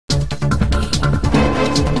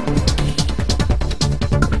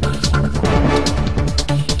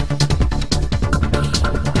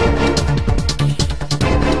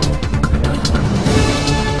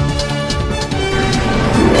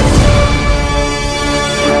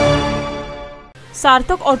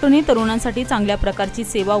सार्थक ऑटोने तरुणांसाठी चांगल्या प्रकारची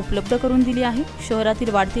सेवा उपलब्ध करून दिली आहे। शहरातील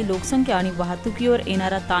वाढती लोकसंख्या आणि वाहतुकीवर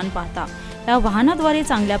येणारा ताण पाहता या वाहनाद्वारे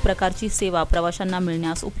चांगल्या प्रकारची सेवा प्रवाशांना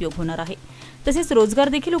मिळण्यास उपयोग होणार आहे। तसेच रोजगार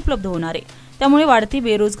देखील उपलब्ध होणार आहे। त्यामुळे वाढती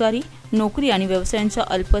बेरोजगारी, नोकरी आणि व्यवसायांच्या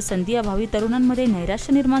अल्प संधी अभावी तरुणांमध्ये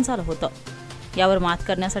नैराश्य निर्माण झालं होतं। यावर मात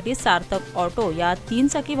करण्यासाठी सार्थक ऑटो या 3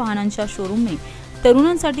 चाकी वाहनांच्या शोरूमने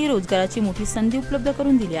तरुणांसाठी रोजगाराची मोठी संधी उपलब्ध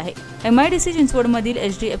करून दिली आहे। MIDC चिंचवडमधील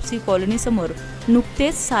HDFC कॉलनी समोर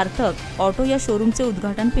नुकतेच सार्थक ऑटो या शोरूमचे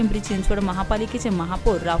उद्घाटन पिंपरी चिंचवड महापालिकेचे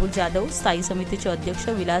महापौर राहुल जाधव, स्थायी समितीचे अध्यक्ष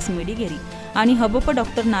विलास मेडिगेरी आणि हबप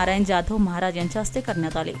डॉक्टर नारायण जाधव महाराज यांच्या हस्ते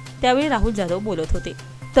करण्यात आले। त्यावेळी राहुल जाधव बोलत होते।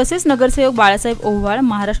 तसेच नगरसेवक बाळासाहेब ओव्हाळ,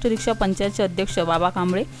 महाराष्ट्र रिक्षा पंचायतचे अध्यक्ष बाबा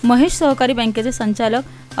कांबळे, महेश सहकारी बँकेचे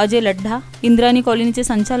संचालक अजय लड्ढा, इंद्राणी कॉलनीचे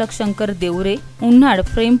संचालक शंकर देवरे, उन्हाळ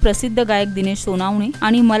फ्रेम प्रसिद्ध गायक दिनेश सोनावणे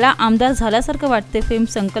आणि मला आमदार झाल्यासारखं वाटते फेम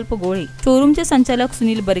संकल्प गोळे, शोरूमचे संचालक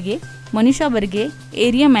Sunil Barge, Manisha Barge,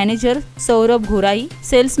 area manager Saurabh Ghorahi,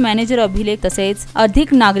 cells manager अभिलेख तसेच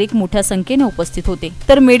अधिक नागरिक मोठ्या संख्येने उपस्थित होते।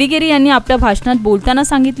 तर मेडिगेरी यांनी आपल्या भाषणात बोलताना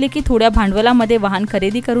सांगितले की थोड्या भांडवलामध्ये वाहन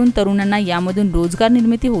खरेदी करून तरुणांना यामधून रोजगार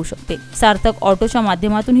निर्मिती होऊ शकते। सार्थक ऑटोच्या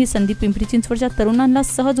माध्यमातून ही संधी पिंपरी चिंचवडच्या तरुणांना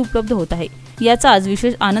सहज उपलब्ध होत आहे, याचा आज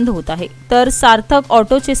विशेष आनंद होत आहे। तर सार्थक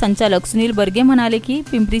ऑटोचे संचालक सुनील बर्गे म्हणाले की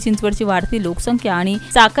पिंपरी चिंचवडची वाढती लोकसंख्या आणि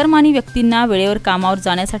चाकरमानी व्यक्तींना वेळेवर कामावर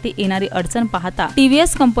जाण्यासाठी येणारी अडचण पाहता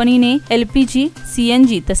TVS कंपनीने LPG,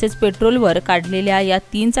 CNG तसेच पेट्रोलवर काढलेल्या या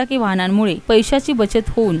 3 चाकी वाहनांमुळे पैशाची बचत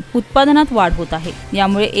होऊन उत्पादनात वाढ होत आहे।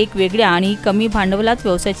 यामुळे एक वेगळ्या आणि कमी भांडवलात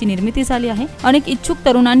व्यवसायाची निर्मिती झाली आहे। अनेक इच्छुक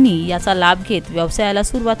तरुणांनी याचा लाभ घेत व्यवसायाला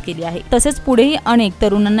सुरुवात केली आहे। तसेच पुढेही अनेक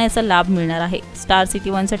तरुणांना याचा लाभ मिळणार आहे। स्टार सिटी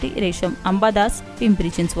 1 साठी रेशम अंबादास, पिंपरी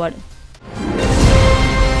चिंचवड।